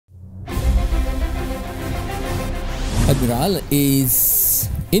Admiral, is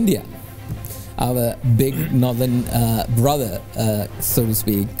India, our big northern brother, so to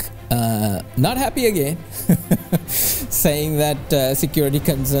speak, not happy again, saying that security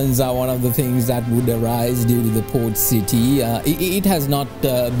concerns are one of the things that would arise due to the port city. It has not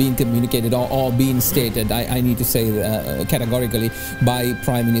been communicated or been stated, I need to say categorically, by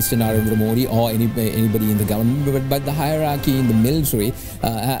Prime Minister Narendra Modi or anybody in the government, but the hierarchy in the military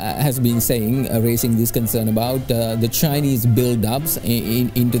has been saying, raising this concern about the Chinese build-ups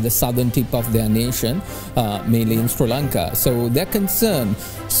into the southern tip of their nation, mainly in Sri Lanka. So they're concerned.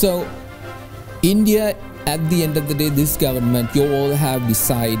 So India, at the end of the day, this government, you all have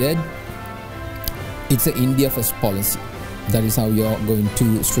decided it's an India first policy. That is how you're going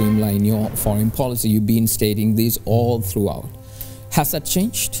to streamline your foreign policy. You've been stating this all throughout. Has that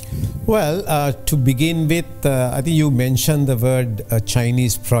changed? Well, to begin with, I think you mentioned the word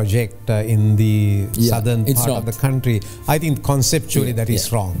Chinese project in the southern part of the country. I think conceptually that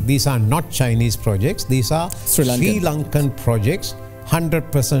is wrong. These are not Chinese projects. These are Sri Lankan projects,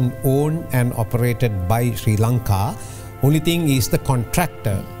 100% owned and operated by Sri Lanka. Only thing is the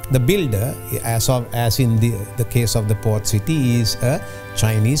contractor, the builder, as in the case of the port city, is a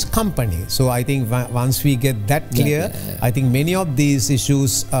Chinese company. So I think once we get that clear, I think many of these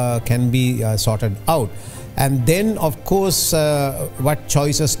issues can be sorted out. And then, of course, what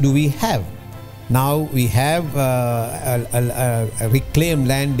choices do we have? Now we have a reclaimed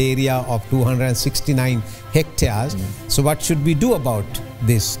land area of 269 hectares. So what should we do about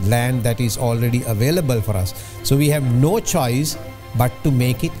this land that is already available for us? So we have no choice but to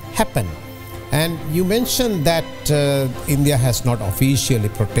make it happen. And you mentioned that India has not officially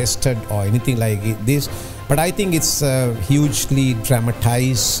protested or anything like this, but I think it's hugely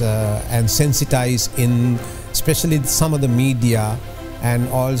dramatized and sensitized in especially some of the media. And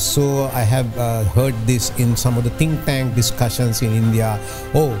also I have heard this in some of the think tank discussions in India.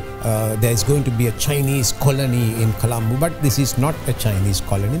 There's going to be a Chinese colony in Colombo, but this is not a Chinese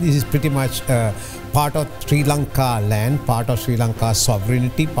colony. This is pretty much part of Sri Lanka land, part of Sri Lanka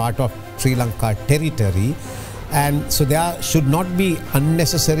sovereignty, part of Sri Lanka territory. And so there should not be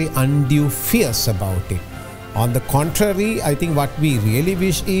unnecessary undue fears about it. On the contrary, I think what we really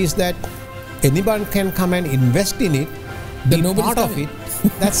wish is that anyone can come and invest in it, be part of it.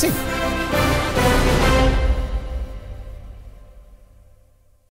 That's it.